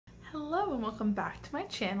Hello and welcome back to my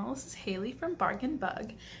channel. This is Haley from Bargain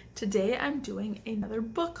Bug. Today I'm doing another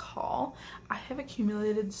book haul. I have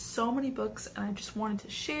accumulated so many books and I just wanted to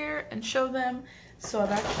share and show them. So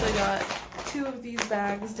I've actually got two of these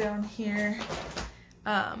bags down here.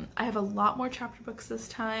 I have a lot more chapter books this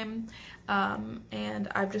time, and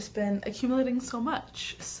I've just been accumulating so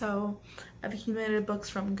much. So I've accumulated books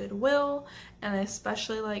from Goodwill, and I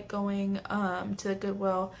especially like going to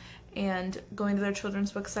Goodwill and going to their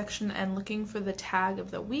children's book section and looking for the tag of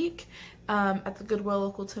the week. At the Goodwill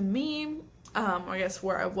local to me, or I guess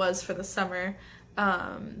where I was for the summer,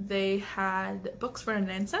 they had books for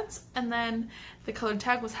 99 cents and then the colored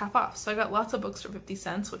tag was half off. So I got lots of books for 50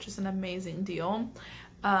 cents, which is an amazing deal.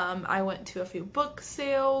 I went to a few book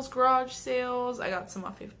sales, garage sales. I got some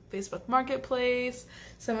off Facebook Marketplace.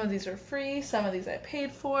 Some of these are free, some of these I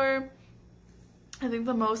paid for. I think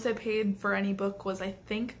the most I paid for any book was $3,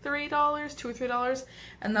 $2 or $3,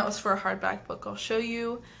 and that was for a hardback book I'll show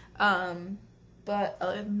you. But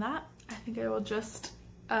other than that, I think I will just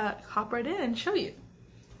hop right in and show you.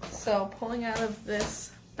 So pulling out of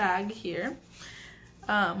this bag here,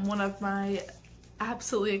 one of my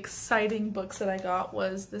absolutely exciting books that I got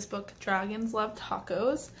was this book, Dragons Love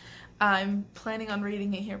Tacos. I'm planning on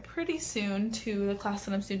reading it here pretty soon to the class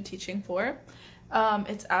that I'm student teaching for.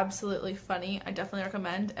 It's absolutely funny. I definitely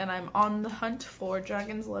recommend, and I'm on the hunt for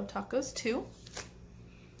Dragons Love Tacos too.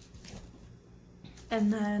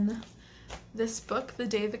 And then this book, The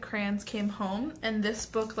Day the Crayons Came Home, and this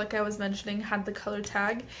book, like I was mentioning, had the color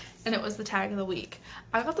tag, and it was the tag of the week.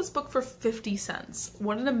 I got this book for 50 cents.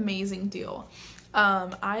 What an amazing deal.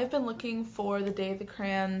 I've been looking for The Day the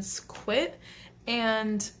Crayons Quit,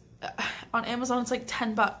 and on Amazon it's like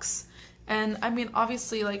 10 bucks. And I mean,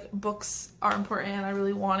 obviously, like, books are important and I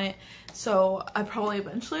really want it, so I probably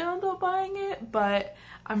eventually end up buying it, but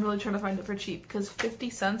I'm really trying to find it for cheap because 50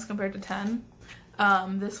 cents compared to 10.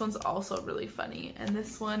 This one's also really funny, and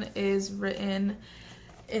this one is written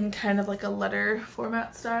in kind of like a letter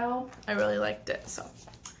format style. I really liked it. So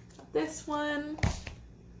this one,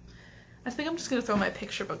 I think I'm just gonna throw my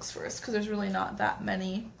picture books first because there's really not that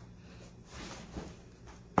many.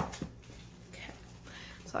 Okay,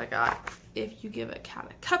 so I got If You Give a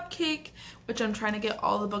Cat a Cupcake, which I'm trying to get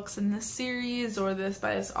all the books in this series or this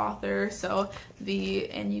by this author. So the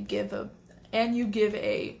And You Give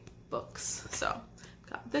a books. So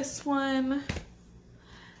got this one.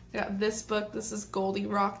 I got this book. This is Goldie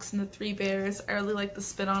Rocks and the Three Bears. I really like the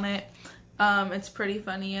spin on it. It's pretty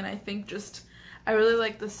funny, and I think I really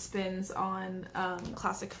like the spins on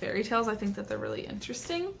classic fairy tales. I think that they're really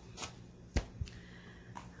interesting.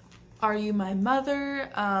 Are You My Mother?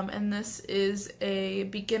 And this is a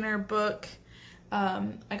beginner book.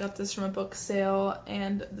 I got this from a book sale,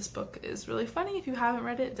 and this book is really funny. If you haven't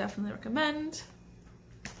read it, definitely recommend.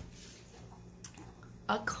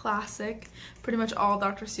 A classic. Pretty much all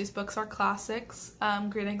Dr. Seuss books are classics.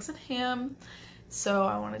 Green Eggs and Ham. So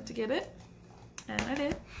I wanted to get it, and I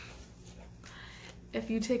did. If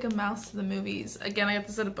You Take a Mouse to the Movies. Again, I got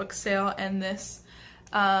this at a book sale, and this,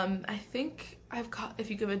 I think I've got If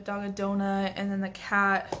You Give a Dog a Donut, and then the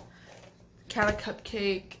cat a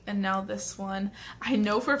cupcake, and now this one. I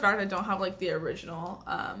know for a fact I don't have like the original.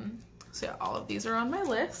 So yeah, all of these are on my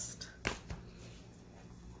list.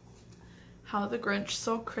 How the Grinch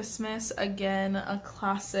Stole Christmas, again, a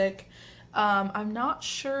classic. I'm not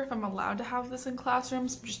sure if I'm allowed to have this in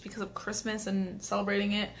classrooms just because of Christmas and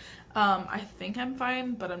celebrating it. I think I'm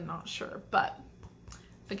fine, but I'm not sure. But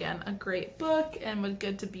again, a great book and would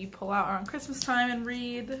good to pull out around Christmas time and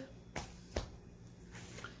read.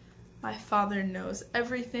 My Father Knows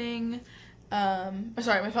Everything.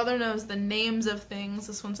 Sorry, My Father Knows the Names of Things.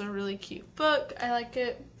 This one's a really cute book. I like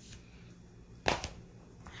it.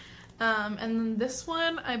 And then this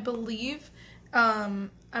one, I believe, I'm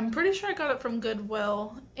pretty sure I got it from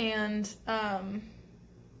Goodwill, and I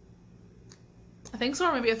think so,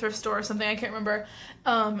 or maybe a thrift store or something, I can't remember.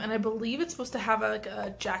 And I believe it's supposed to have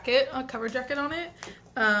a jacket, a cover jacket on it.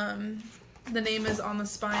 The name is on the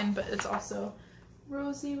spine, but it's also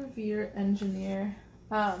Rosie Revere Engineer.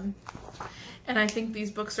 And I think these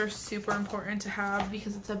books are super important to have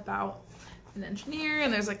because it's about an engineer,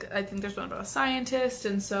 and there's I think there's one about a scientist,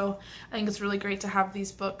 and so I think it's really great to have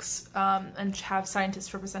these books and have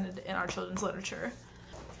scientists represented in our children's literature.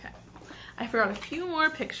 Okay, I forgot a few more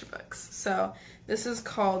picture books. So this is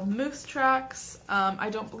called Moose Tracks. I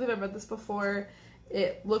don't believe I've read this before.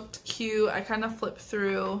 It looked cute. I kind of flip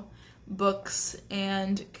through books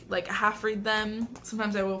and like half read them.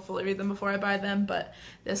 Sometimes I will fully read them before I buy them, but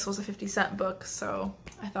this was a 50-cent book, so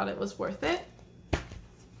I thought it was worth it.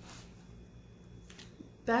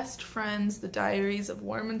 Best Friends, The Diaries of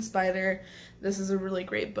Worm and Spider. This is a really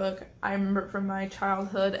great book. I remember it from my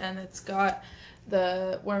childhood, and it's got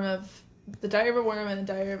the Diary of a Worm and the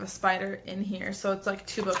Diary of a Spider in here, so it's like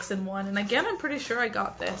 2 books in one. And again, I'm pretty sure I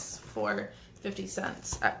got this for 50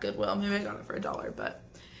 cents at Goodwill. Maybe I got it for $1, but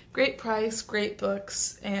great price, great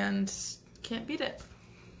books, and can't beat it.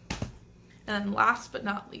 And then last but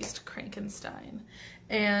not least, Frankenstein.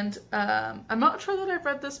 And I'm not sure that I've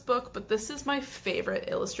read this book, but this is my favorite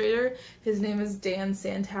illustrator. His name is Dan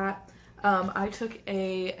Santat. I took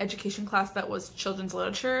a education class that was children's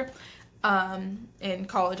literature in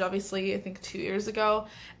college, obviously, I think 2 years ago,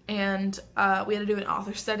 and we had to do an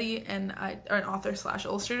author study, or an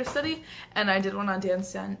author/illustrator study, and I did one on Dan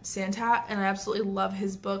Santat, and I absolutely love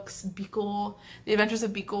his books. Beekle, The Adventures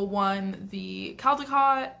of Beekle 1, The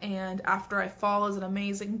Caldecott, and After I Fall is an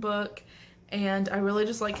amazing book, and I really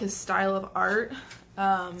just like his style of art.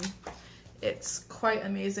 It's quite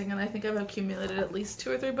amazing, and I think I've accumulated at least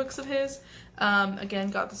 2 or 3 books of his. Again,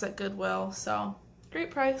 got this at Goodwill, so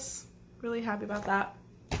great price. Really happy about that.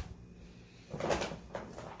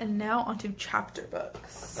 And now onto chapter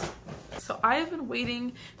books. So I have been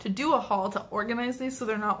waiting to do a haul to organize these so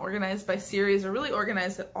they're not organized by series or really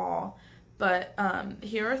organized at all. But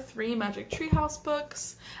here are 3 Magic Tree House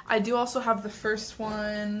books. I do also have the first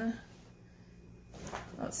one.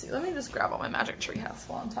 Let's see, let me just grab all my Magic Tree House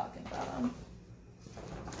while I'm talking about them.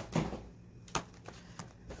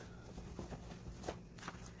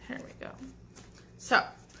 Here we go. So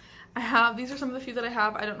these are some of the few that I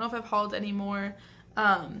have. I don't know if I've hauled any more.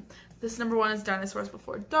 This number 1 is Dinosaurs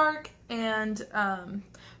Before Dark, and I'm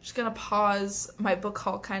just gonna pause my book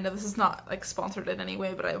haul kind of. This is not like sponsored in any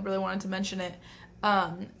way, but I really wanted to mention it.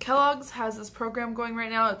 Kellogg's has this program going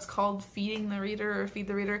right now. It's called Feeding the Reader or Feed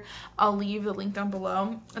the Reader. I'll leave the link down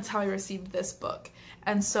below. That's how I received this book.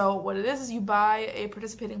 And so what it is you buy a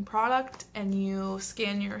participating product and you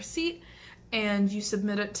scan your receipt and you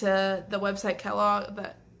submit it to the website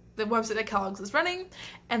the website that Kellogg's is running,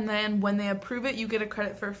 and then when they approve it, you get a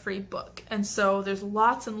credit for a free book. And so there's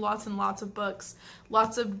lots and lots and lots of books,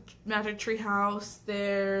 lots of Magic Tree House,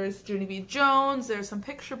 there's Junie B. Jones, there's some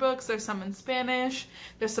picture books, there's some in Spanish,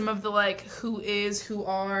 there's some of the like who is, who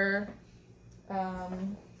are,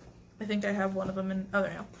 I think I have one of them in, oh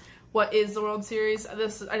there we go, What is the World series.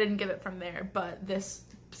 This, I didn't get it from there, but this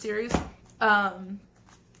series, so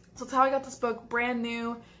that's how I got this book, brand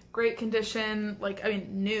new, great condition, like, I mean,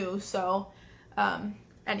 new, so,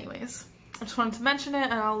 anyways, I just wanted to mention it,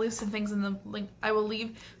 and I'll leave some things in the link. I will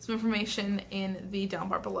leave some information in the down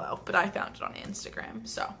bar below, but I found it on Instagram,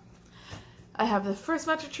 so. I have the first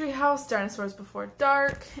Magic Tree House, Dinosaurs Before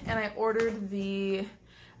Dark, and I ordered the,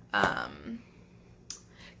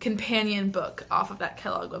 companion book off of that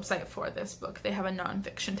Kellogg website for this book. They have a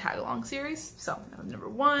nonfiction tag-along series, so number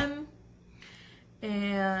 1.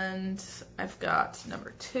 And I've got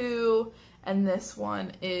number 2, and this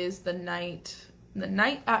one is The Night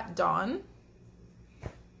at Dawn.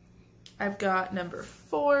 I've got number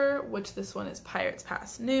 4, which this one is Pirates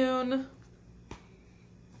Past Noon.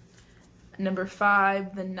 Number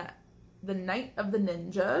 5, The Night of the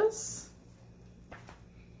Ninjas.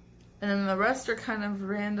 And then the rest are kind of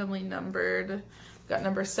randomly numbered. Got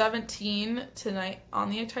number 17, Tonight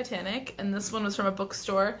on the Titanic, and this one was from a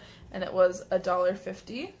bookstore, and it was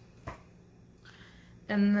 $1.50.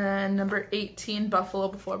 And then number 18, Buffalo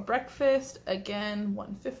Before Breakfast, again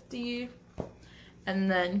 $1.50. And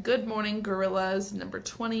then Good Morning Gorillas, number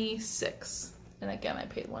 26, and again I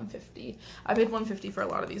paid $1.50. I paid $1.50 for a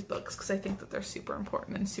lot of these books because I think that they're super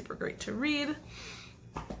important and super great to read.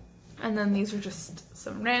 And then these are just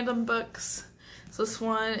some random books. So this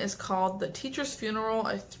one is called The Teacher's Funeral,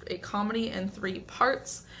 a comedy in 3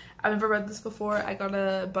 parts. I've never read this before. I got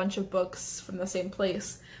a bunch of books from the same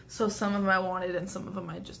place. So some of them I wanted and some of them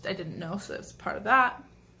I didn't know, so it's part of that.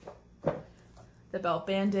 The Bell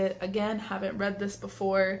Bandit, again, haven't read this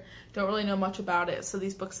before. Don't really know much about it. So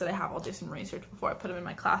these books that I have, I'll do some research before I put them in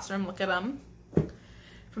my classroom, look at them.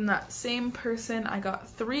 From that same person, I got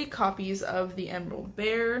 3 copies of The Emerald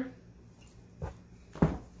Bear,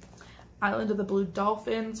 Island of the Blue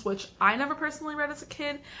Dolphins, which I never personally read as a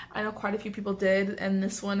kid. I know quite a few people did, and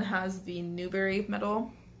this one has the Newbery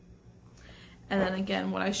medal. And then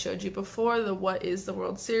again, what I showed you before, the What is the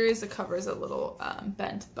World series, the cover is a little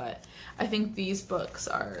bent, but I think these books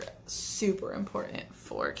are super important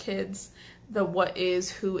for kids. The what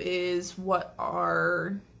is, who is, what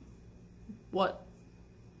are,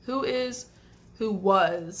 who is, who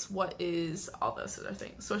was, what is, all those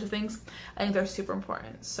sorts of things. I think they're super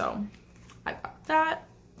important, so I got that.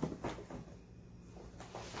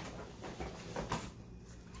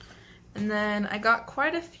 And then I got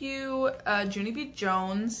quite a few Junie B.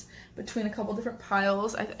 Jones between a couple different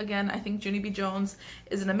piles. Again, I think Junie B. Jones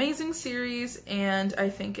is an amazing series, and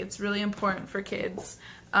I think it's really important for kids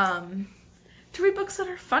to read books that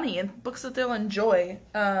are funny and books that they'll enjoy.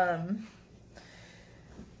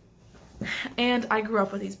 And I grew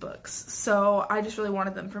up with these books, so I just really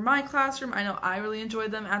wanted them for my classroom. I know I really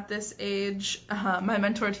enjoyed them at this age. My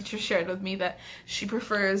mentor teacher shared with me that she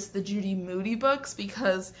prefers the Judy Moody books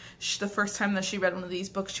because the first time that she read one of these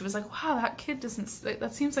books, she was like, wow, that kid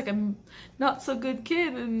that seems like a not so good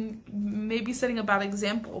kid and maybe setting a bad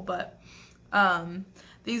example. But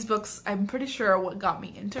these books, I'm pretty sure, are what got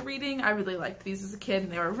me into reading. I really liked these as a kid,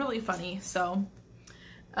 and they were really funny. So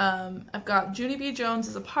I've got Junie B. Jones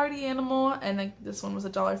as a party animal, and this one was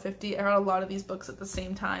 $1.50. I got a lot of these books at the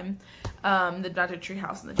same time. The Dr.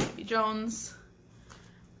 Treehouse and the Junie B. Jones.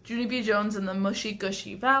 Junie B. Jones and the Mushy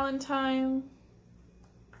Gushy Valentine.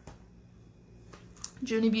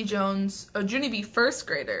 Junie B. Jones, Junie B. First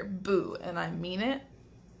Grader, Boo, and I Mean It.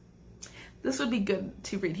 This would be good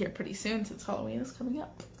to read here pretty soon since Halloween is coming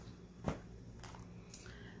up.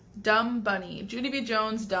 Dumb Bunny, Junie B.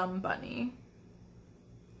 Jones, Dumb Bunny.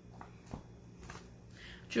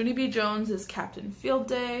 Junie B. Jones is Captain Field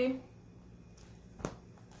Day.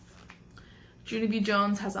 Junie B.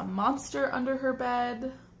 Jones has a monster under her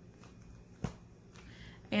bed.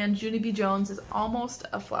 And Junie B. Jones is Almost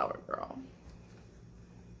a Flower Girl.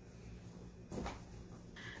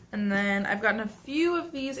 And then I've gotten a few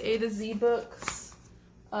of these A to Z books.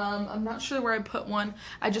 I'm not sure where I put one.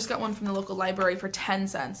 I just got one from the local library for 10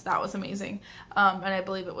 cents. That was amazing. And I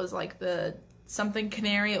believe it was like the something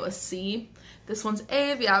canary, it was C. This one's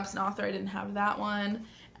A, The Absent Author, I didn't have that one.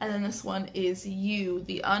 And then this one is U,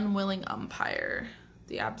 The Unwilling Umpire.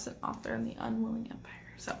 The Absent Author and The Unwilling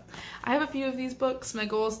Umpire. So I have a few of these books. My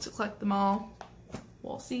goal is to collect them all.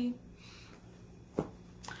 We'll see.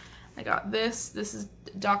 I got this. This is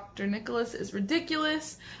Dr. Nicholas is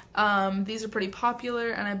Ridiculous. These are pretty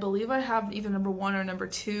popular, and I believe I have either number 1 or number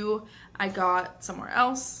 2 I got somewhere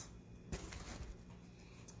else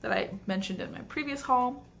that I mentioned in my previous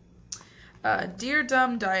haul. Dear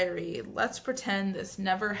Dumb Diary, Let's Pretend This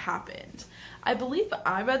Never Happened. I believe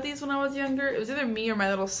I read these when I was younger. It was either me or my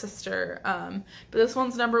little sister, but this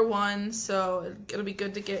one's number 1, so it'll be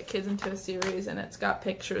good to get kids into a series, and it's got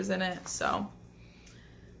pictures in it, so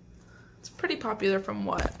it's pretty popular from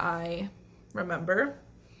what I remember.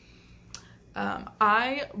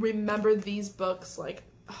 I remember these books like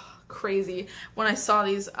crazy. When I saw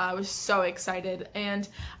these, I was so excited, and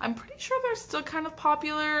I'm pretty sure they're still kind of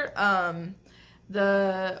popular. One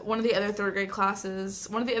of the other third grade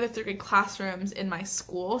classrooms in my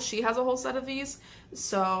school, she has a whole set of these,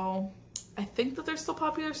 so I think that they're still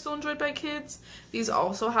popular, still enjoyed by kids. These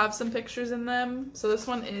also have some pictures in them. So this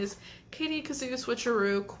one is Katie Kazoo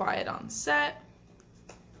Switcheroo, Quiet on Set.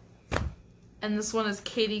 And this one is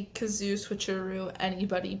Katie Kazoo Switcheroo,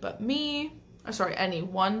 Anybody But Me. Or sorry,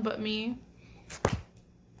 Anyone But Me.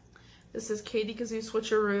 This is Katie Kazoo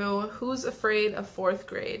Switcheroo, Who's Afraid of 4th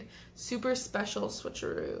Grade, Super Special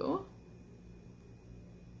Switcheroo.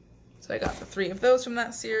 So I got the 3 of those from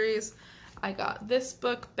that series. I got this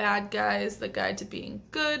book, Bad Guys, The Guide to Being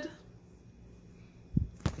Good.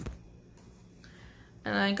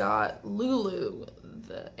 And I got Lulu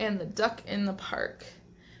and the Duck in the Park.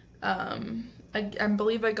 I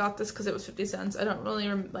believe I got this because it was 50 cents. I don't really,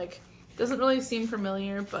 doesn't really seem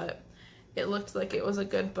familiar, but it looked like it was a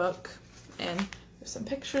good book. And there's some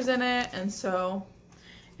pictures in it, and so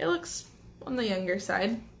it looks on the younger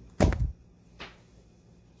side.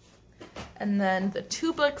 And then the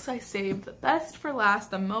 2 books I saved the best for last,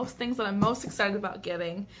 the most things that I'm most excited about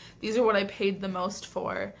getting, these are what I paid the most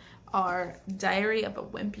for, are Diary of a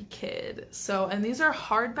Wimpy Kid. So, and these are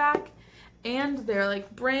hardback, and they're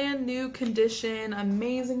like brand new condition,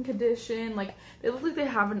 amazing condition. Like, they look like they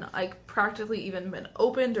haven't like practically even been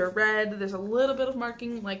opened or read. There's a little bit of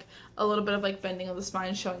marking, like a little bit of like bending of the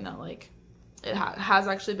spine showing that like it has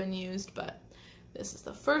actually been used. But this is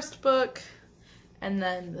the first book, and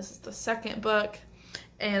then this is the second book.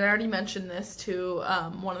 And I already mentioned this to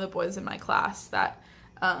one of the boys in my class that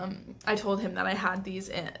I told him that I had these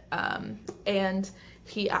in, and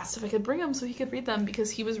he asked if I could bring them so he could read them, because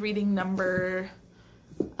he was reading number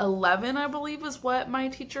 11, I believe, is what my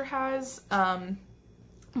teacher has, my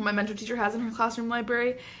mentor teacher has in her classroom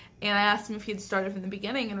library. And I asked him if he had started from the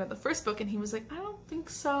beginning and read the first book, and he was like, I don't think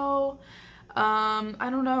so. I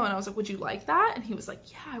don't know. And I was like, would you like that? And he was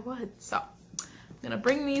like, yeah, I would. So I'm gonna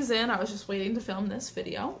bring these in. I was just waiting to film this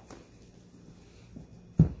video.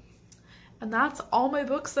 And that's all my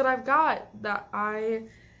books that I've got that I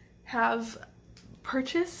have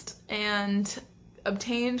purchased and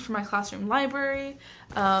obtained from my classroom library.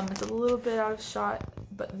 It's a little bit out of shot,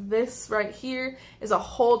 but this right here is a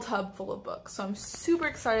whole tub full of books. So I'm super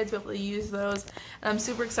excited to be able to use those, and I'm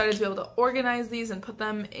super excited to be able to organize these and put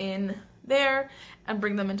them in there and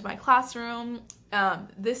bring them into my classroom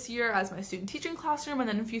this year as my student teaching classroom, and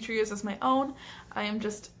then in future years as my own. I am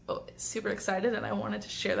just super excited, and I wanted to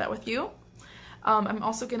share that with you. I'm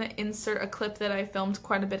also going to insert a clip that I filmed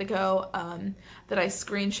quite a bit ago that I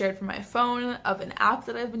screen shared from my phone of an app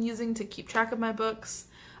that I've been using to keep track of my books.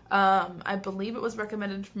 I believe it was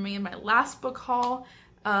recommended for me in my last book haul,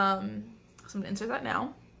 so I'm going to insert that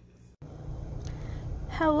now.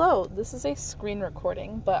 Hello, this is a screen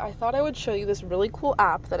recording, but I thought I would show you this really cool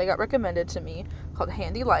app that I got recommended to me called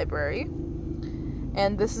Handy Library.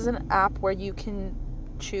 And this is an app where you can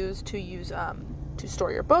choose to use to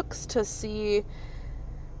store your books, to see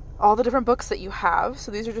all the different books that you have.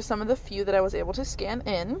 So these are just some of the few that I was able to scan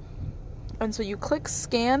in. And so you click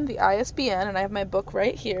scan the ISBN, and I have my book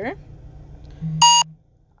right here.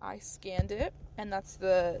 I scanned it, and that's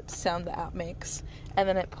the sound the app makes. And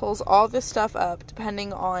then it pulls all this stuff up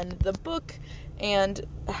depending on the book and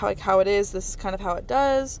how it is. This is kind of how it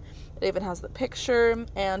does. It even has the picture,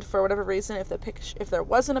 and for whatever reason, if there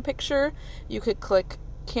wasn't a picture, you could click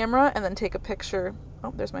camera and then take a picture.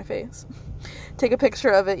 Oh, there's my face. Take a picture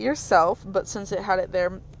of it yourself, but since it had it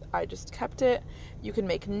there, I just kept it. You can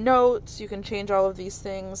make notes, you can change all of these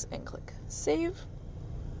things, and click save.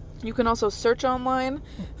 You can also search online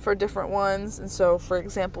for different ones, and so for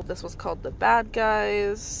example, this was called The Bad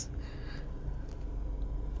Guys.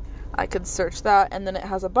 I could search that, and then it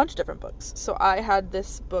has a bunch of different books. So I had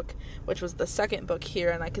this book, which was the second book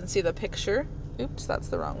here, and I can see the picture. Oops, that's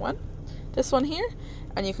the wrong one. This one here,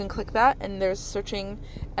 and you can click that, and there's searching,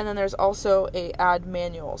 and then there's also a add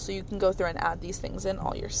manual, so you can go through and add these things in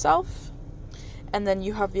all yourself. And then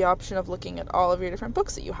you have the option of looking at all of your different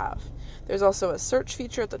books that you have. There's also a search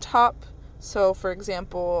feature at the top. So for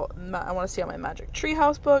example, I want to see all my Magic Tree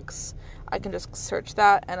House books. I can just search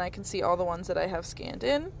that, and I can see all the ones that I have scanned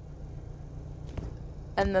in.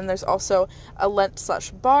 And then there's also a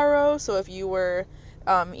lent/borrow, so if you were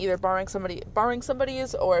either borrowing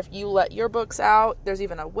somebody's, or if you let your books out, there's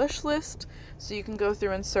even a wish list, so you can go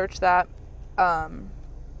through and search that.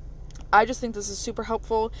 I just think this is super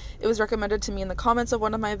helpful. It was recommended to me in the comments of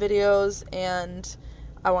one of my videos, and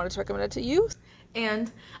I wanted to recommend it to you.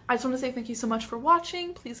 And I just want to say thank you so much for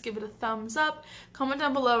watching. Please give it a thumbs up. Comment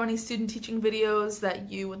down below any student teaching videos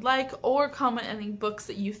that you would like, or comment any books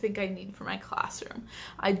that you think I need for my classroom.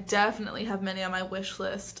 I definitely have many on my wish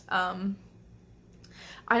list.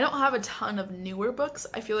 I don't have a ton of newer books.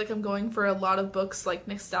 I feel like I'm going for a lot of books like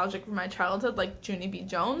nostalgic from my childhood, like Junie B.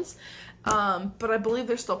 Jones. But I believe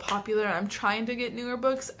they're still popular, and I'm trying to get newer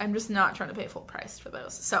books. I'm just not trying to pay full price for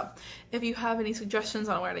those. So if you have any suggestions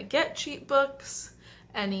on where to get cheap books,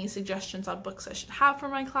 any suggestions on books I should have for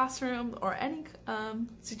my classroom, or any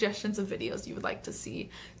suggestions of videos you would like to see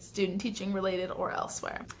student teaching related or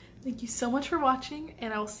elsewhere. Thank you so much for watching,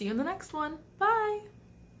 and I will see you in the next one. Bye!